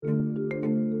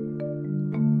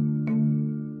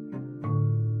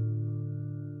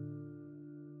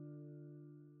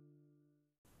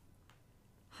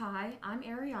I'm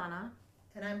Ariana.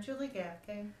 And I'm Julie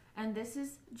Gaffke. And this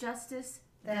is Justice,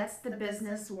 That's the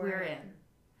Business We're In.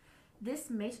 This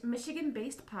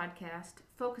Michigan-based podcast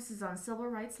focuses on civil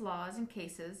rights laws and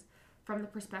cases from the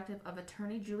perspective of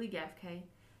attorney Julie Gaffke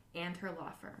and her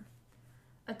law firm.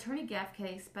 Attorney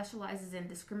Gaffke specializes in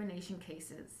discrimination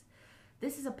cases.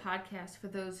 This is a podcast for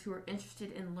those who are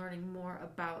interested in learning more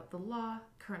about the law,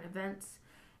 current events,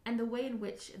 and the way in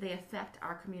which they affect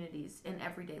our communities in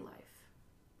everyday life.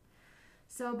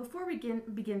 So before we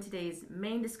begin today's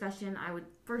main discussion, I would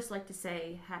first like to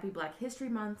say Happy Black History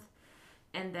Month,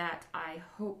 and that I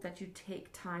hope that you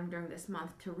take time during this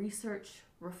month to research,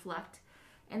 reflect,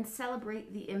 and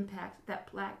celebrate the impact that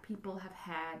Black people have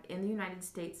had in the United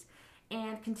States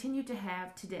and continue to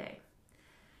have today.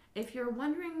 If you're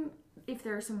wondering if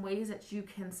there are some ways that you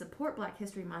can support Black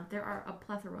History Month, there are a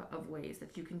plethora of ways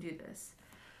that you can do this.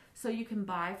 So you can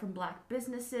buy from Black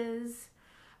businesses,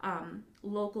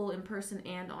 local, in person,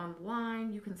 and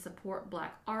online. You can support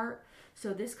Black art.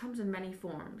 So this comes in many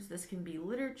forms. This can be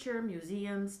literature,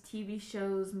 museums, TV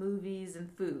shows, movies,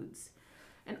 and foods.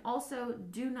 And also,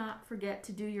 do not forget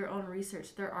to do your own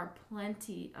research. There are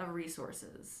plenty of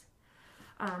resources.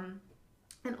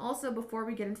 And also, before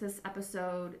we get into this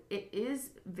episode, it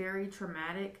is very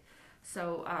traumatic.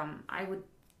 So I would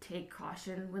take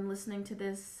caution when listening to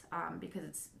this because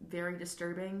it's very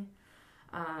disturbing.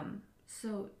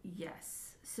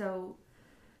 So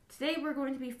today we're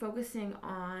going to be focusing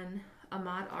on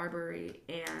Ahmaud Arbery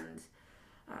and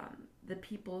the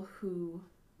people who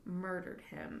murdered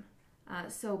him. I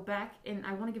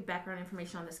want to give background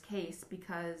information on this case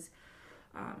because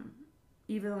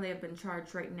even though they have been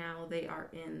charged right now, they are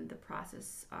in the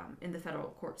process in the federal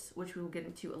courts, which we will get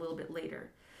into a little bit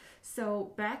later.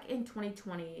 So back in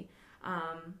 2020,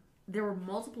 there were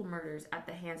multiple murders at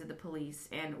the hands of the police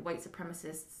and white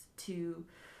supremacists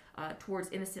towards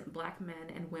innocent Black men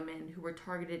and women who were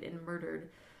targeted and murdered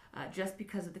just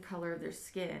because of the color of their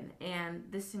skin. And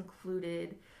this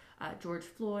included George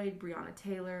Floyd, Breonna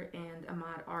Taylor, and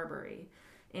Ahmaud Arbery.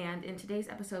 And in today's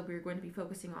episode, we are going to be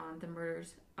focusing on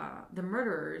the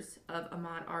murderers of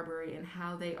Ahmaud Arbery and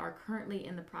how they are currently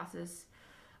in the process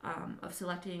of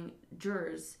selecting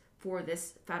jurors for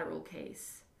this federal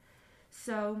case.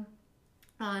 So,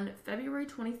 on February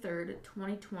 23rd,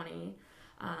 2020,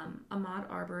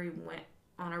 Ahmaud Arbery went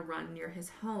on a run near his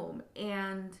home,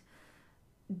 and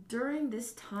during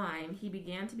this time, he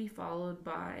began to be followed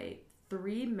by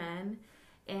 3 men,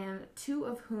 and 2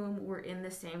 of whom were in the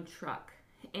same truck.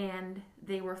 And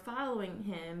they were following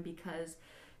him because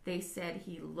they said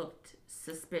he looked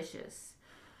suspicious.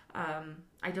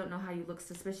 I don't know how you look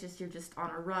suspicious. You're just on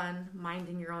a run,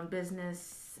 minding your own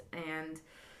business. And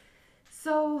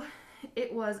so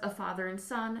it was a father and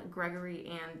son, Gregory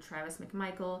and Travis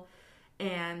McMichael.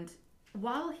 And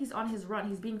while he's on his run,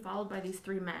 he's being followed by these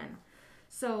 3 men.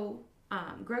 So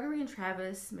Gregory and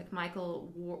Travis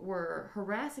McMichael were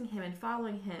harassing him and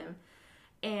following him.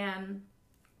 And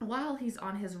while he's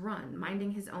on his run,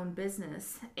 minding his own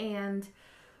business, and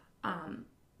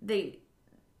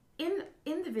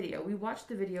in the video, we watched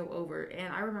the video over,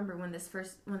 and I remember when this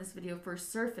video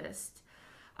first surfaced,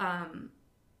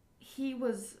 he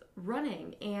was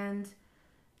running, and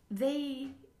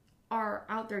they are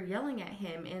out there yelling at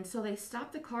him, and so they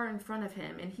stop the car in front of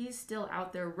him, and he's still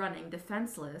out there running,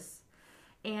 defenseless,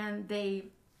 and they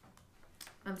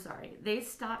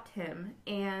stopped him,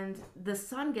 and the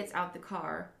son gets out the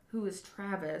car, who is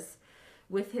Travis,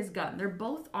 with his gun. They're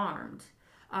both armed,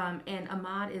 and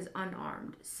Ahmaud is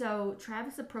unarmed. So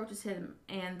Travis approaches him,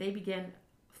 and they begin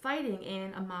fighting,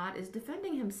 and Ahmaud is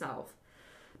defending himself.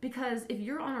 Because if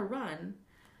you're on a run,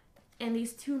 and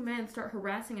these 2 men start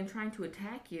harassing and trying to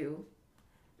attack you,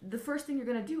 the first thing you're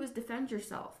going to do is defend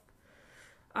yourself.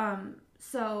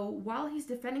 So while he's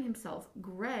defending himself,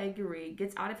 Gregory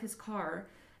gets out of his car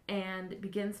and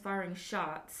begins firing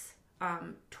shots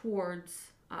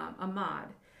towards Ahmaud.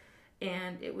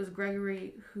 And it was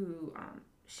Gregory who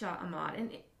shot Ahmaud.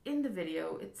 And in the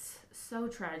video, it's so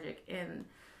tragic. And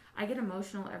I get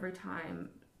emotional every time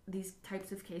these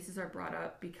types of cases are brought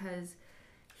up because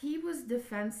he was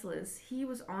defenseless. He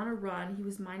was on a run. He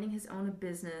was minding his own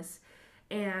business.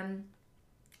 And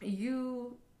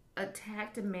you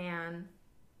attacked a man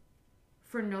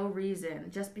for no reason,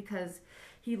 just because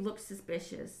he looked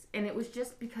suspicious. And it was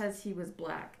just because he was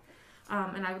Black.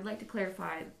 And I would like to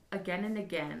clarify again and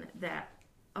again that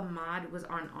Ahmaud was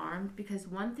unarmed, because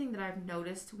one thing that I've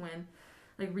noticed when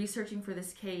researching for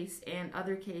this case and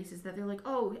other cases, that they're like,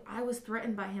 oh, I was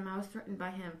threatened by him.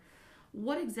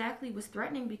 What exactly was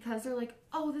threatening? Because they're like,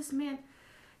 oh, this man,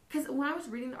 because when I was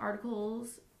reading the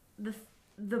articles,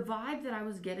 the vibe that I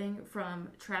was getting from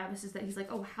Travis is that he's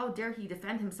like, oh, how dare he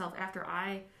defend himself after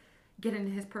I get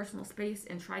into his personal space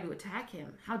and try to attack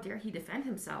him? How dare he defend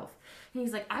himself? And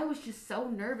he's like, I was just so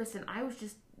nervous and I was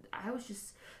just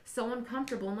so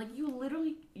uncomfortable. I'm like,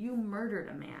 you murdered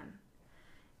a man.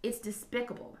 It's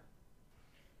despicable.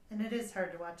 And it is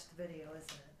hard to watch the video,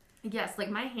 isn't it? Yes, like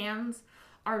my hands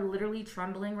are literally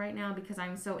trembling right now because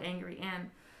I'm so angry, and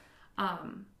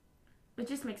it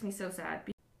just makes me so sad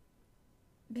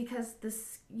because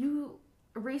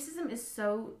racism is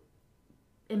so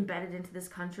embedded into this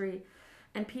country,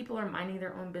 and people are minding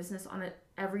their own business on an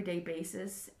everyday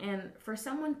basis, and for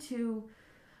someone to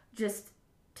just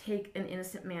take an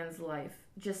innocent man's life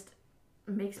just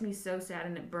makes me so sad,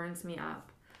 and it burns me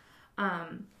up.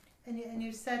 And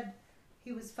you said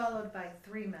he was followed by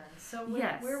 3 men. So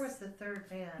yes. Where was the third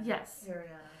man? Yes.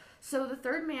 Ariana. So the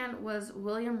third man was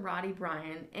William Roddy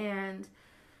Bryan, and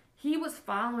he was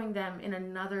following them in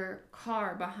another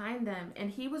car behind them,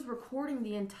 and he was recording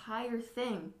the entire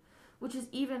thing, which is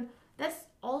that's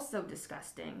also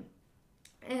disgusting.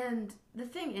 And the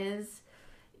thing is,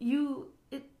 the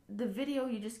video,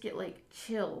 you just get like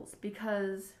chills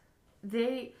because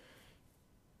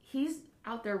he's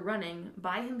out there running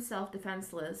by himself,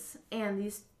 defenseless, and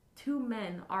these 2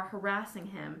 men are harassing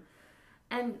him,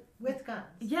 and with guns.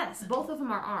 Yes, both of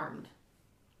them are armed.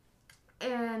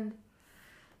 And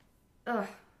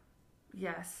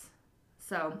yes.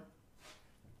 So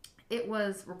it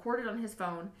was recorded on his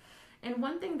phone. And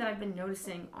one thing that I've been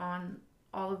noticing on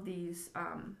all of these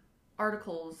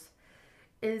articles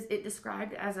is it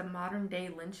described as a modern day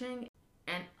lynching,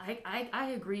 and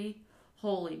I agree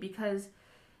wholly, because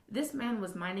this man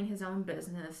was minding his own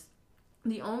business.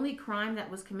 The only crime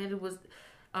that was committed was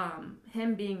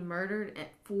him being murdered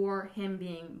for him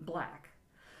being black.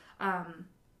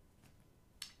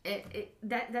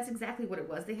 That's exactly what it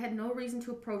was. They had no reason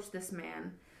to approach this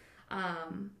man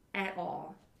at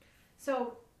all.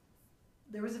 So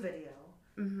there was a video.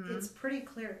 Mm-hmm. It's pretty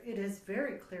clear. It is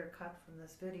very clear cut from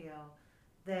this video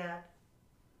that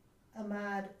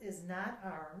Ahmaud is not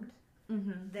armed.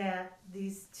 Mm-hmm. That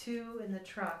these 2 in the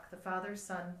truck, the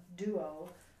father-son duo,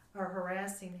 are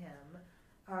harassing him,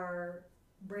 are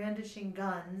brandishing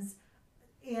guns,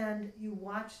 and you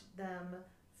watch them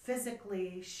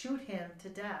physically shoot him to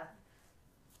death.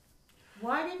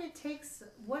 Why did it take?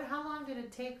 How long did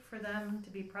it take for them to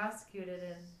be prosecuted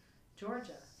in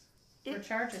Georgia? For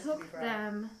charges It took to be brought?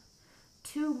 them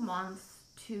 2 months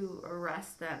to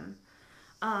arrest them,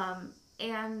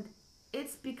 and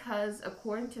it's because,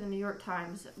 according to the New York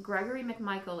Times, Gregory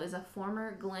McMichael is a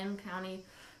former Glenn County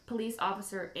police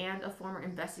officer and a former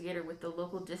investigator with the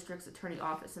local district's attorney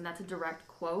office, and that's a direct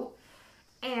quote.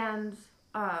 And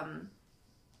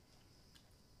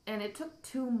it took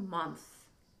 2 months.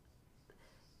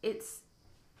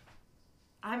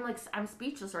 I'm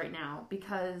speechless right now,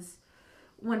 because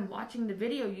when watching the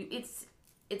video,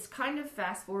 it's kind of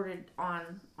fast forwarded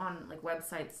on like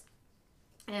websites,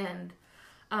 and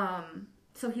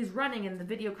so he's running and the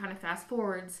video kind of fast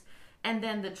forwards, and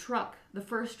then the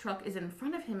first truck is in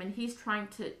front of him, and he's trying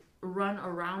to run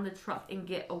around the truck and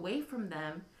get away from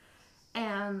them,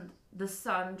 and the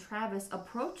son, Travis,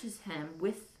 approaches him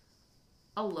with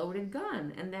a loaded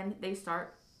gun, and then they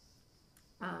start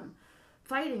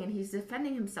fighting, and he's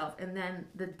defending himself, and then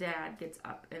the dad gets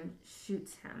up and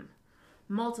shoots him.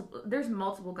 There's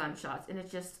multiple gunshots, and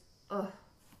it's just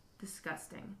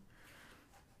disgusting.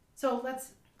 So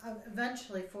let's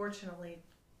eventually, fortunately,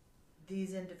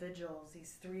 these individuals,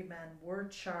 these 3 men, were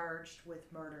charged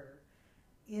with murder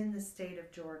in the state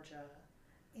of Georgia.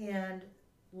 And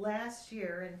last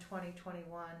year, in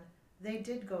 2021, they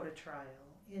did go to trial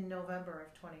in November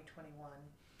of 2021.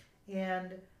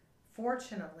 And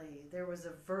fortunately, there was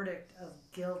a verdict of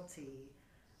guilty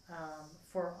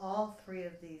for all 3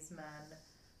 of these men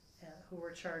who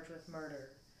were charged with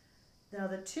murder. Now,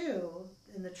 the 2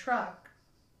 in the truck,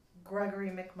 Gregory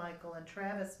McMichael and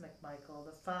Travis McMichael,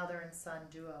 the father and son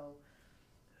duo,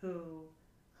 who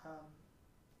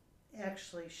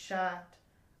actually shot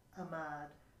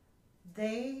Ahmaud,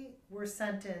 they were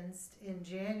sentenced in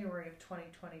January of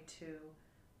 2022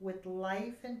 with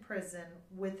life in prison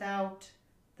without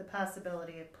the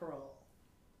possibility of parole.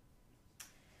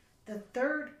 The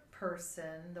third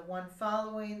person, the one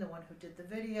following, the one who did the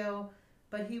video,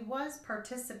 but he was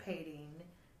participating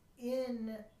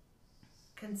in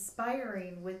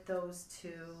conspiring with those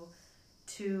 2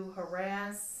 to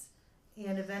harass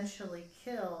and eventually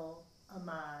kill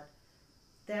Ahmaud.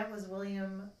 That was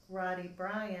William Roddy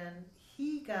Bryan.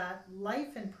 He got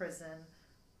life in prison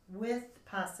with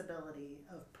possibility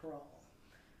of parole.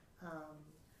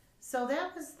 So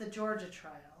that was the Georgia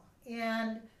trial.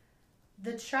 And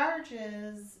the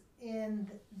charges in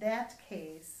that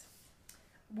case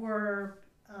were,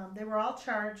 they were all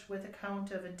charged with a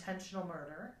count of intentional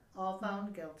murder, all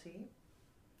found guilty.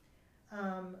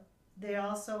 They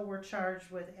also were charged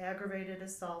with aggravated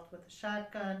assault with a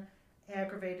shotgun,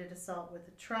 aggravated assault with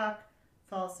a truck,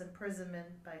 false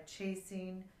imprisonment by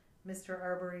chasing Mr.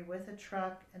 Arbery with a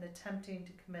truck, and attempting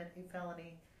to commit a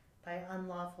felony by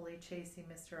unlawfully chasing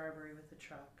Mr. Arbery with a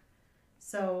truck.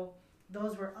 So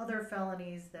those were other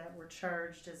felonies that were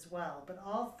charged as well, but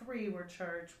all three were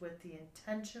charged with the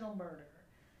intentional murder.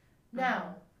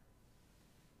 Now,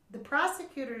 the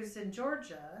prosecutors in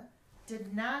Georgia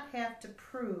did not have to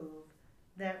prove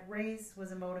that race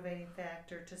was a motivating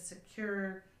factor to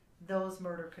secure those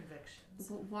murder convictions.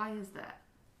 Well, why is that?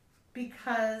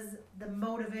 Because the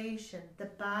motivation, the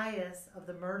bias of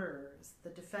the murderers, the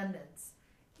defendants,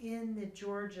 in the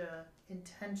Georgia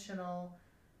intentional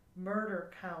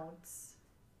murder counts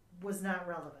was not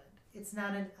relevant. It's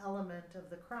not an element of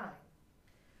the crime.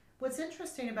 What's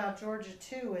interesting about Georgia,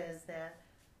 too, is that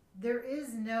there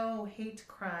is no hate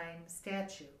crime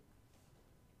statute.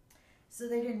 So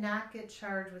they did not get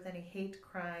charged with any hate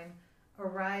crime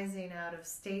arising out of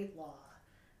state law.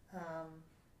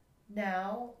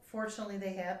 Now, fortunately,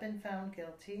 they have been found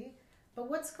guilty. But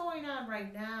what's going on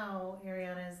right now,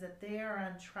 Ariana, is that they are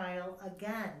on trial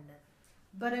again,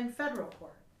 but in federal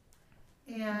court.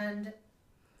 And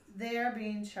they are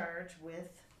being charged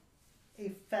with a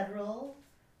federal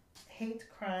hate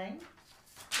crime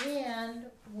and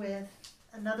with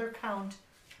another count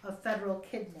of federal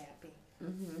kidnapping.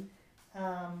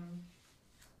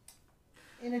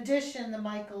 In addition, the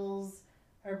Michaels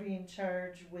are being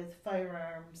charged with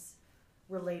firearms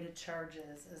related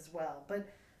charges as well. But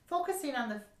focusing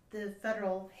on the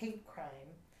federal hate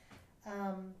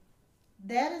crime,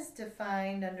 that is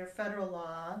defined under federal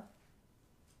law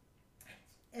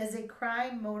as a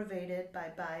crime motivated by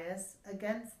bias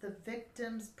against the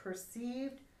victim's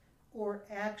perceived or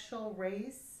actual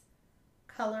race,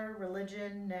 color,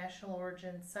 religion, national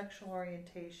origin, sexual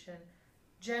orientation,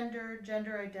 gender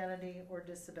identity, or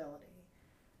disability.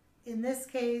 In this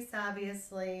case,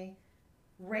 obviously,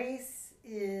 race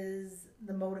is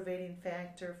the motivating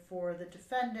factor for the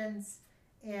defendants,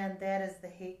 and that is the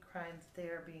hate crime that they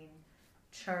are being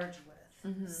charged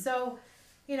with. So,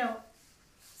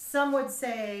 some would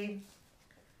say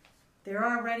they're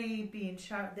already being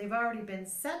charged. They've already been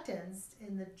sentenced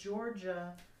in the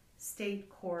Georgia state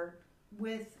court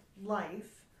with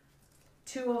life.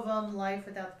 2 of them life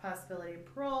without the possibility of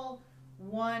parole.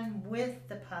 1 with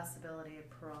the possibility of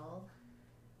parole.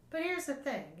 But here's the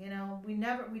thing,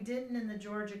 we didn't in the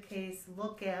Georgia case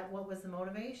look at what was the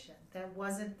motivation. That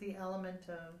wasn't the element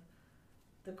of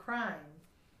the crime.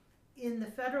 In the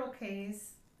federal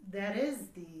case, that is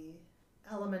the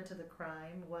element of the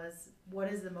crime, was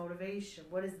what is the motivation?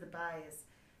 What is the bias?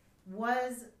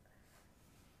 Was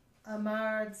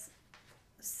Ahmaud's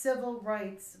civil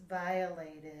rights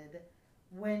violated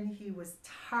when he was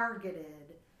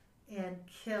targeted and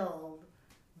killed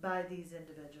by these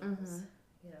individuals?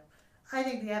 I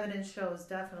think the evidence shows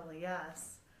definitely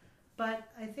yes. But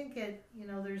I think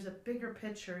there's a bigger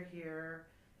picture here.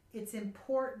 It's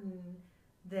important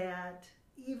that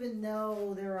even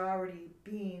though they're already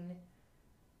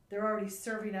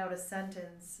serving out a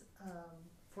sentence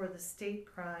for the state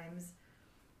crimes,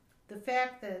 the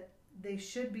fact that they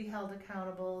should be held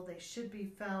accountable, they should be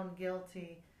found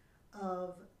guilty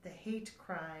of the hate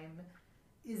crime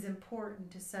is important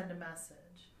to send a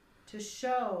message, to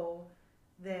show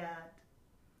that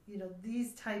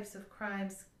these types of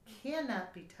crimes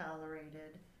cannot be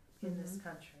tolerated in this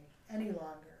country any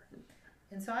longer.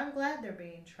 And so I'm glad they're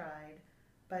being tried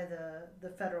by the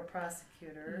federal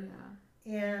prosecutor.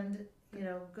 And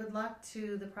good luck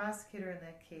to the prosecutor in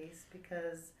that case,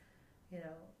 because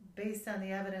based on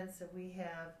the evidence that we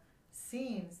have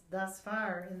seen thus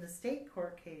far in the state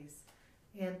court case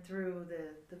and through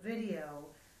the video,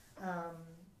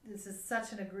 this is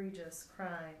such an egregious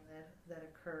crime that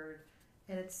occurred,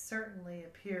 and it certainly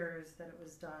appears that it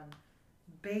was done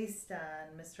based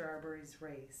on Mr. Arbery's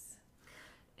race.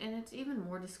 And it's even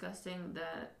more disgusting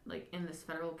that, in this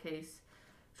federal case,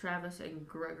 Travis and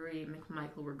Gregory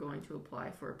McMichael were going to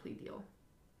apply for a plea deal.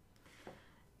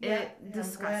 Yeah, I'm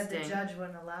glad the judge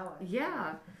wouldn't allow it.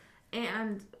 Yeah.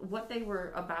 And what they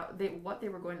were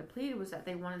going to plead was that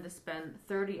they wanted to spend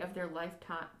 30 years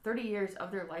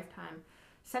of their lifetime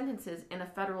sentences in a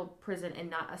federal prison and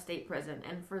not a state prison.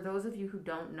 And for those of you who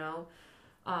don't know,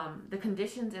 the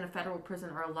conditions in a federal prison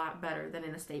are a lot better than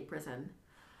in a state prison.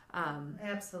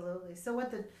 Absolutely. So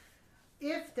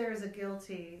if there's a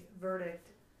guilty verdict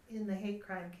in the hate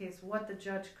crime case, what the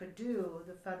judge could do,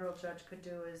 the federal judge could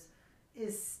do,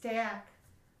 is stack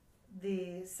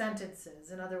the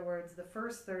sentences. In other words, the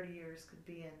first 30 years could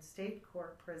be in state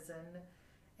court prison,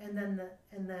 and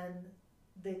then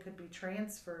they could be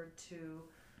transferred to,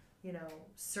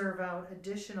 serve out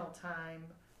additional time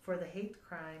for the hate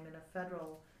crime in a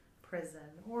federal prison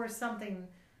or something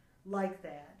like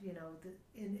that,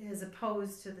 as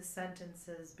opposed to the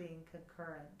sentences being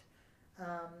concurrent.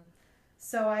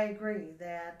 So I agree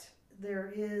that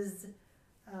there is,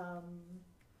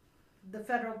 the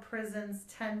federal prisons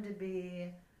tend to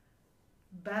be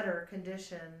better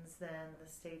conditions than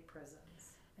the state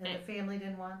prisons. And the family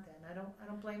didn't want that. And I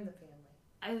don't blame the family.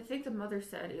 I think the mother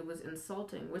said it was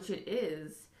insulting, which it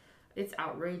is. It's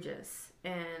outrageous.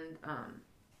 And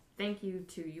thank you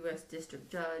to U.S.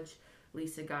 District Judge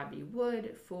Lisa Godby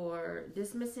Wood for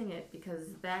dismissing it,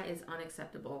 because that is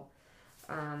unacceptable.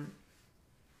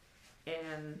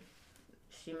 And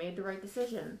she made the right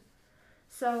decision.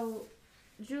 So,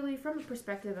 Julie, from the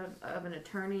perspective of an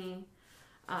attorney,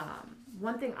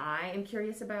 one thing I am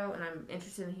curious about, and I'm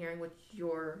interested in hearing what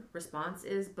your response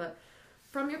is, but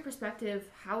from your perspective,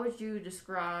 how would you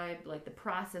describe like the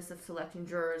process of selecting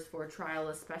jurors for a trial,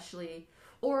 especially,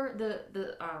 or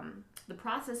the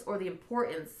process or the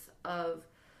importance of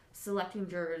selecting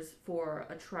jurors for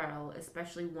a trial,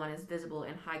 especially one as visible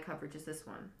and high coverage as this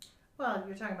one? Well,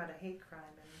 you're talking about a hate crime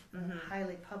and a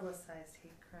highly publicized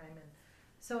hate crime, and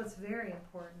so it's very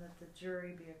important that the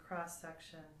jury be a cross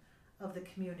section of the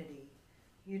community.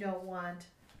 You don't want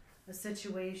a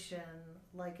situation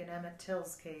like in Emmett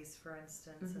Till's case, for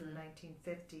instance, in the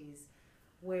 1950s,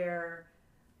 where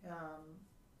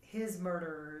his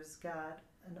murderers got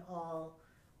an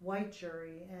all-white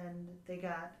jury and they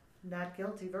got not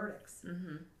guilty verdicts.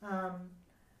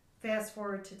 Fast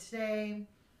forward to today,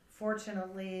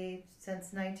 fortunately,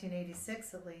 since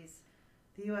 1986 at least,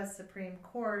 the U.S. Supreme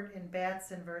Court in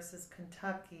Batson versus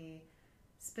Kentucky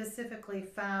specifically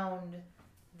found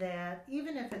that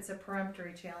even if it's a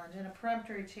peremptory challenge, and a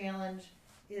peremptory challenge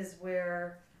is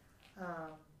where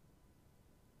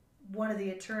one of the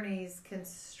attorneys can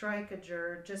strike a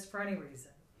juror just for any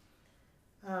reason.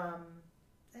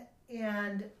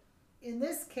 And in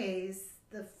this case,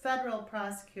 the federal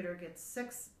prosecutor gets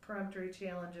 6 peremptory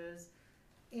challenges,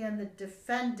 and the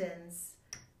defendants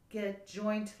get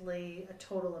jointly a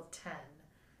total of 10.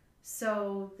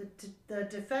 So the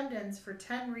defendants, for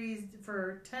 10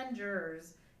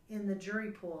 jurors in the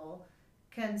jury pool,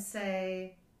 can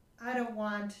say, I don't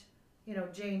want,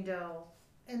 Jane Doe,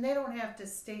 and they don't have to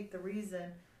state the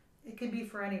reason. It can be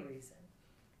for any reason.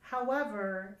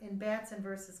 However, in Batson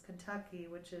versus Kentucky,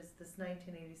 which is this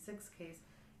 1986 case,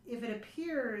 if it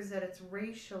appears that it's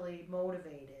racially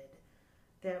motivated,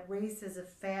 that race is a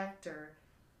factor,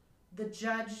 the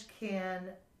judge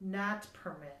can not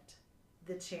permit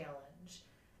the challenge.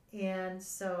 And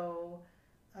so,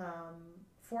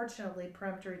 fortunately,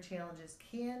 peremptory challenges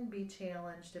can be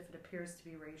challenged if it appears to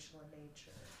be racial in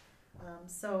nature.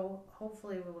 So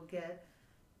hopefully we will get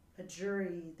a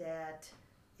jury that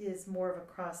is more of a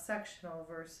cross-sectional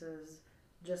versus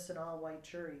just an all-white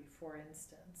jury, for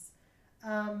instance.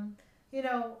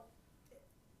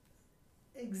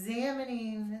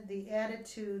 Examining the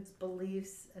attitudes,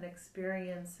 beliefs, and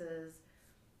experiences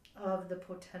of the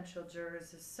potential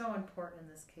jurors is so important in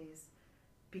this case,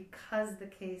 because the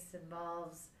case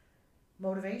involves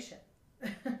motivation.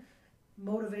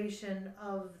 Motivation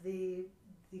of the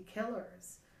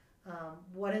killers.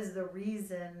 What is the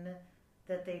reason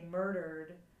that they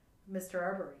murdered Mr.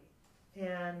 Arbery?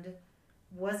 And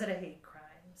was it a hate crime?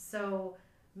 So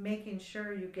making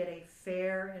sure you get a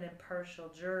fair and impartial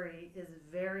jury is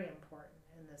very important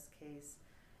in this case,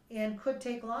 and could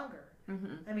take longer.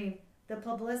 I mean, the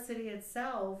publicity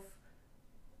itself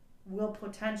will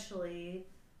potentially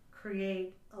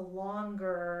create a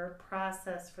longer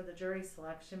process for the jury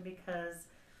selection, because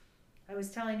I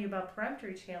was telling you about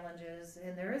peremptory challenges,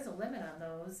 and there is a limit on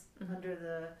those under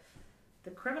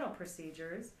the criminal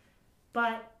procedures,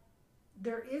 but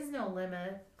there is no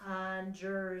limit on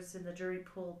jurors in the jury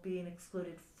pool being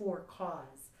excluded for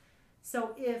cause.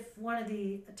 So if one of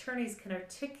the attorneys can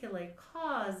articulate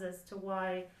cause as to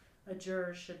why a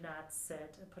juror should not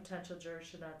sit, a potential juror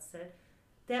should not sit,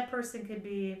 that person could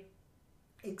be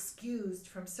excused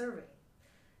from serving.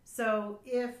 So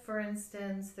if, for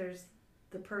instance,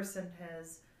 the person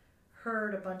has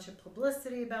heard a bunch of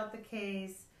publicity about the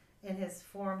case and has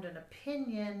formed an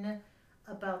opinion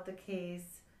about the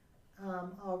case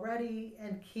already,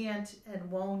 and can't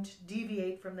and won't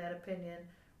deviate from that opinion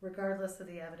regardless of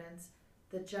the evidence,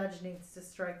 the judge needs to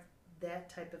strike that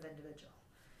type of individual.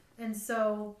 And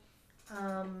so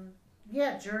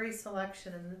yeah, jury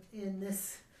selection in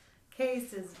this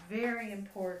case is very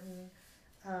important.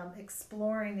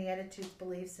 Exploring the attitudes,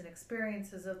 beliefs, and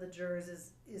experiences of the jurors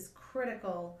is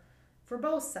critical for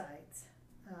both sides.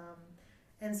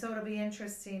 And so it'll be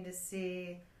interesting to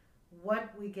see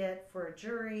what we get for a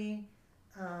jury.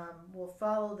 We'll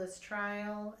follow this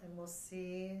trial and we'll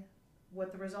see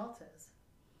what the result is.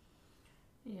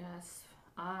 Yes.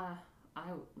 I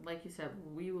like you said,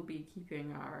 we will be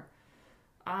keeping our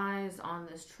eyes on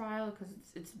this trial because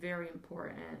it's very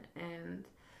important. And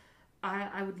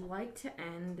I would like to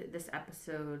end this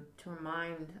episode to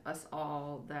remind us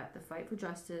all that the fight for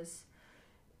justice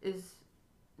is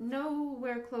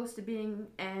nowhere close to being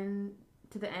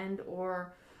to the end,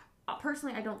 or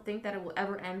personally I don't think that it will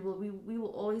ever end. We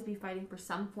will always be fighting for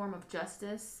some form of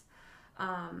justice,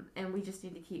 and we just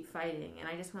need to keep fighting. And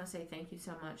I just want to say thank you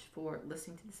so much for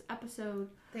listening to this episode.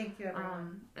 Thank you,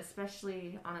 everyone.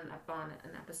 Especially on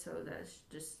an episode that is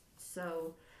just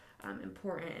so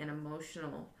important and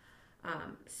emotional.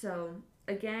 So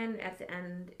again, at the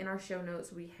end in our show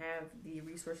notes, we have the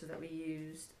resources that we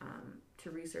used to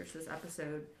research this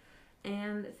episode.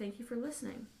 And thank you for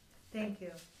listening. Thank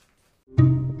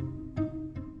you.